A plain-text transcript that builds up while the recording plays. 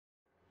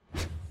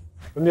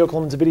From the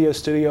Oklahoma Video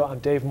Studio, I'm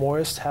Dave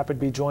Morris. Happy to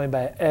be joined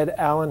by Ed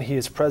Allen. He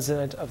is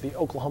president of the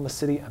Oklahoma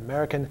City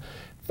American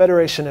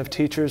Federation of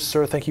Teachers.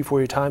 Sir, thank you for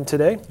your time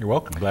today. You're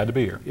welcome. Glad to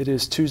be here. It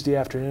is Tuesday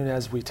afternoon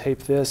as we tape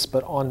this,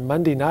 but on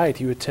Monday night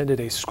you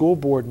attended a school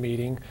board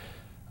meeting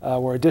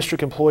where a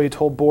district employee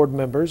told board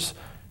members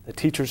that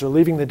teachers are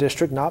leaving the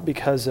district not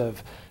because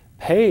of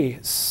pay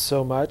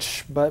so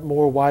much, but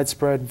more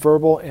widespread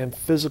verbal and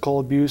physical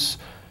abuse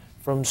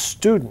from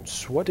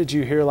students. What did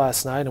you hear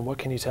last night, and what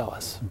can you tell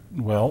us?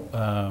 Well,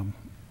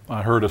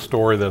 I heard a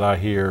story that I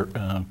hear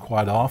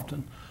quite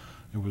often.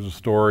 It was a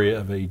story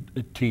of a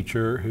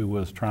teacher who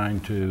was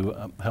trying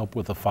to help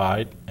with a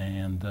fight,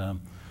 and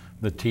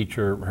the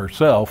teacher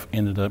herself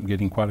ended up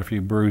getting quite a few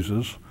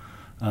bruises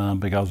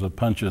because of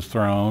punches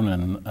thrown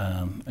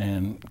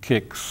and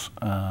kicks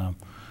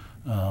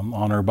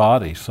on her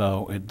body.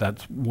 So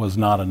that was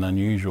not an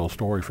unusual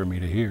story for me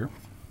to hear.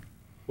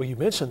 Well, you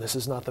mentioned this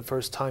is not the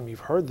first time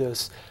you've heard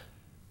this.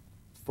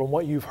 From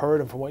what you've heard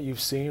and from what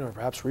you've seen or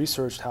perhaps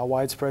researched, how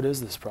widespread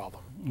is this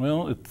problem?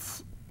 Well,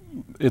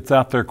 it's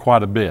out there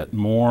quite a bit.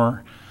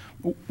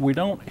 We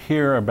don't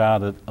hear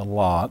about it a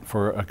lot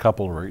for a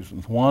couple of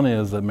reasons. One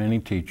is that many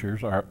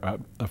teachers are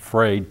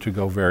afraid to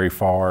go very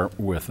far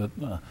with it,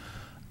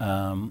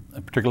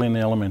 particularly in the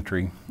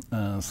elementary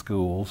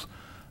schools,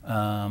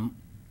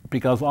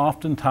 because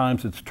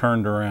oftentimes it's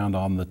turned around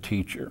on the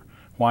teacher.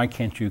 Why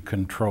can't you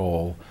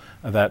control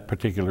that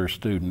particular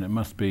student? It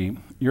must be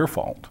your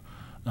fault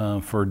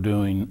for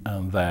doing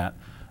that.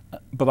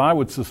 But I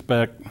would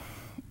suspect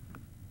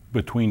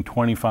between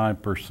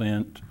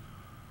 25%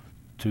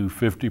 to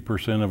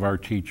 50% of our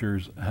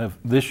teachers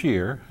this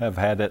year have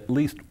had at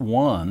least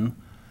one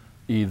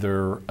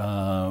either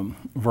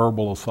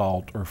verbal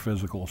assault or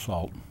physical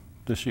assault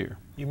this year.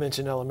 You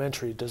mentioned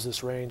elementary. Does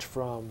this range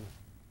from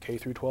K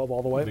through 12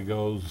 all the way? It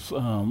goes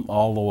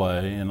all the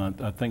way,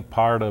 and I think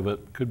part of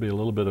it could be a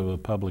little bit of a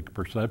public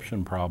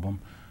perception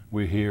problem.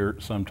 We hear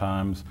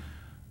sometimes,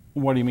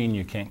 what do you mean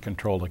you can't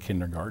control a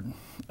kindergarten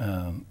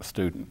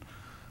student?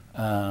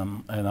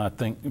 And I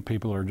think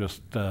people are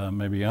just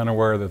maybe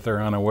unaware that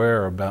they're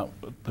unaware about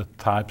the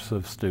types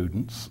of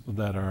students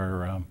that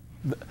are, I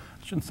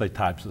shouldn't say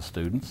types of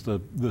students,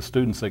 the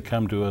students that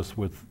come to us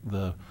with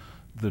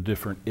the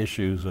different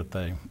issues that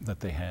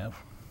they have.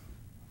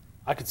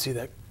 I could see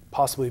that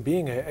possibly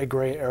being a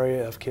gray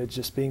area of kids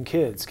just being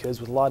kids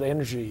with a lot of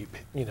energy,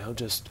 you know,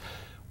 just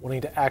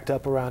wanting to act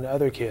up around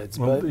other kids.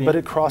 Well, but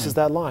it crosses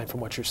that line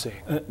from what you're seeing.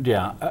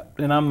 Yeah,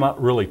 and I'm not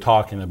really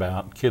talking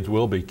about kids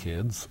will be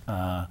kids.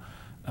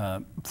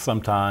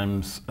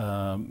 Sometimes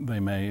they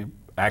may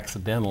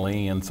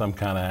accidentally in some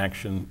kind of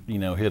action, you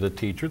know, hit a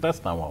teacher.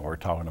 That's not what we're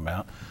talking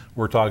about.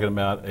 We're talking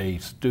about a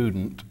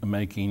student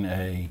making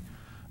a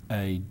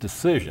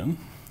decision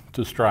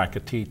to strike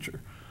a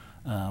teacher.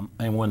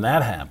 And when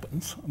that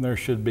happens, there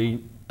should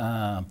be,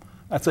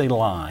 that's a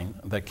line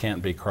that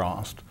can't be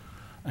crossed.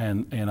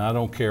 And I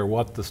don't care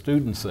what the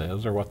student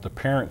says or what the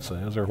parent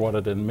says or what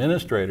an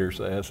administrator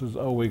says is,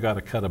 oh, we got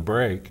to cut a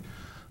break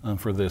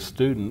for this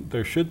student.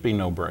 There should be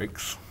no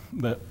breaks.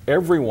 That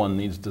everyone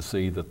needs to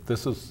see that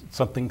this is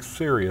something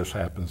serious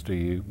happens to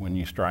you when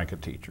you strike a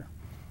teacher.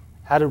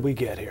 How did we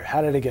get here?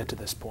 How did it get to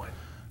this point?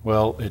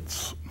 Well,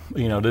 this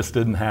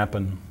didn't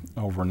happen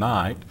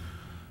overnight.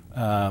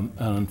 And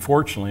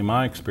unfortunately,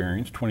 my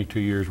experience, 22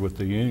 years with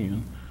the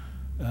union,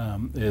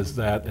 is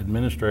that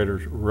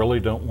administrators really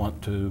don't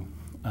want to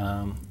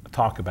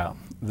talk about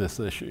this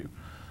issue.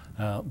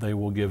 They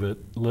will give it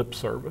lip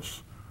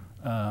service.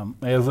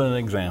 As an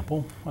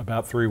example,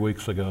 about 3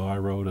 weeks ago, I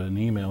wrote an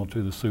email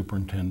to the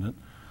superintendent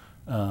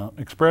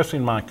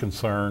expressing my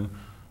concern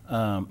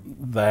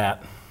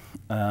that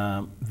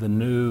the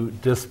new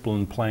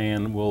discipline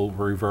plan will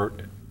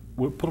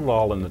we'll put it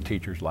all in the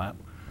teacher's lap.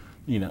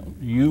 You know,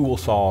 you will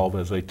solve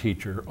as a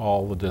teacher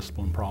all the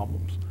discipline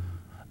problems.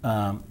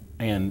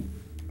 And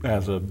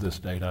as of this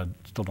date, I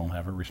still don't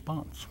have a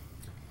response.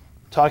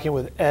 Talking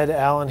with Ed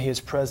Allen, he is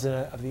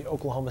president of the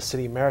Oklahoma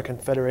City American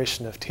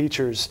Federation of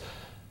Teachers.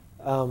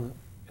 And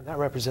that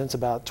represents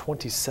about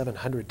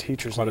 2,700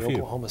 teachers in the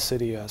Oklahoma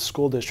City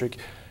school district.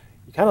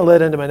 You kind of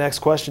led into my next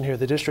question here.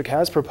 The district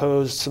has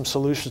proposed some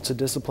solutions to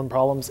discipline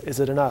problems. Is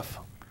it enough?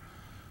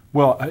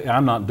 Well,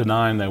 I'm not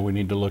denying that we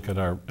need to look at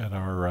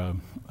our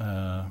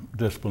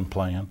discipline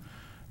plan.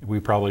 We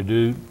probably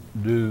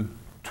do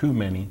too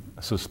many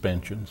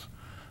suspensions.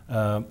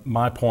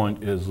 My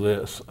point is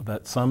this: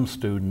 that some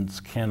students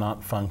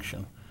cannot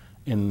function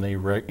in the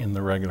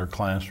regular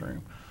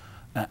classroom.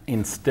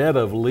 Instead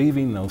of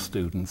leaving those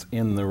students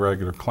in the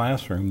regular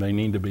classroom, they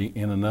need to be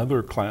in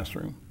another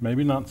classroom.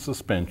 Maybe not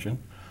suspension.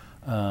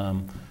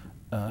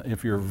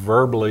 If you're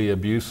verbally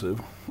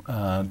abusive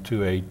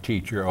to a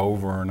teacher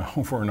over and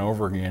over and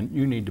over again,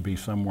 you need to be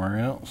somewhere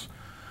else.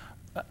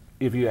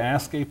 If you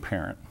ask a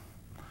parent,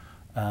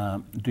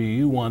 do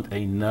you want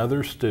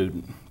another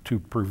student to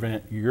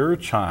prevent your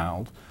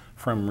child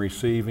from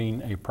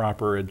receiving a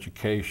proper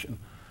education?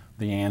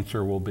 The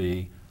answer will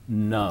be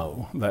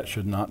no, that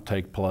should not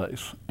take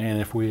place.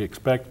 And if we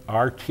expect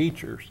our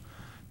teachers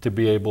to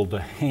be able to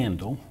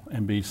handle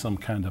and be some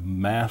kind of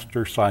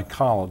master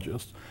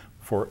psychologist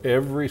for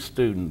every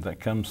student that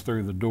comes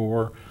through the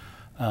door.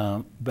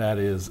 That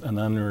is an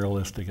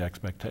unrealistic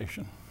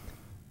expectation.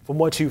 From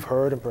what you've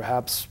heard and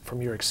perhaps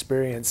from your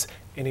experience,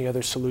 any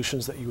other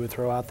solutions that you would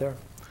throw out there?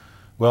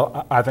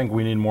 Well, I think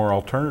we need more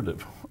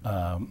alternative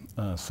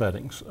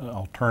settings,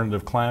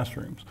 alternative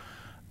classrooms.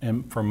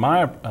 And from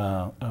my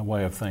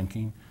way of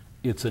thinking,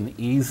 it's an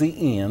easy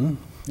in.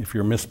 If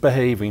you're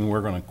misbehaving,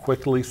 we're going to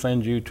quickly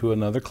send you to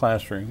another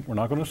classroom. We're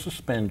not going to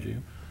suspend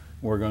you.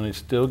 We're going to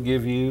still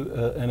give you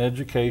an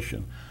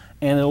education.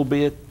 And it'll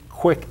be a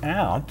quick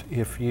out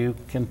if you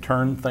can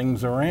turn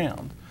things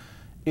around.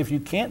 If you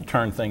can't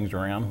turn things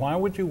around, why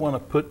would you want to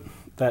put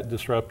that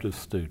disruptive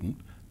student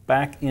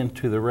back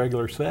into the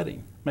regular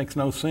setting? Makes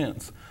no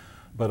sense.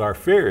 But our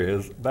fear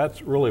is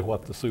that's really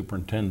what the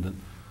superintendent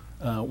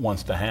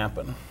wants to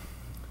happen.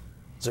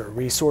 Is there a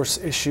resource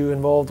issue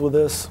involved with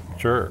this?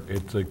 Sure,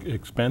 it's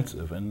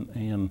expensive,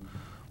 and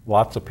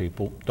lots of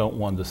people don't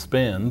want to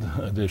spend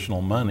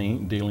additional money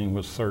dealing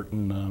with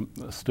certain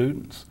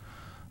students.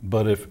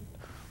 But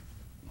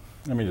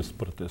let me just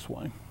put it this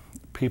way,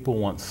 people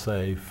want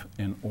safe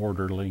and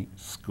orderly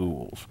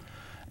schools.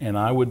 And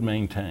I would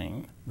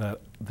maintain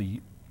that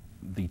the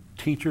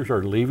teachers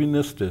are leaving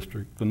this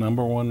district. The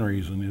number one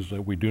reason is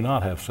that we do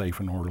not have safe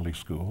and orderly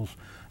schools,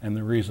 and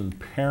the reason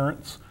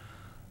parents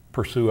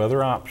pursue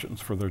other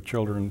options for their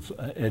children's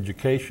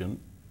education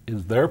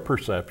is their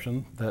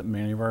perception that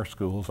many of our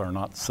schools are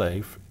not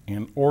safe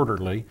and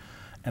orderly,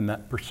 and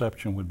that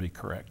perception would be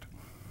correct.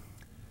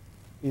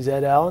 He's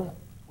Ed Allen,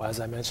 well, as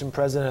I mentioned,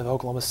 president of the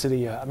Oklahoma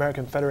City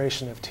American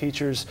Federation of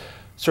Teachers.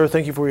 Sir,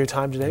 thank you for your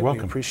time today. You're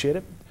welcome. We appreciate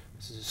it.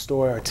 This is a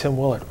story our Tim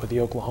Willett with the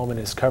Oklahoman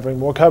is covering.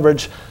 More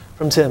coverage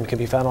from Tim can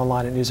be found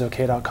online at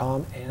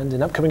newsok.com and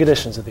in upcoming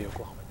editions of the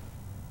Oklahoman.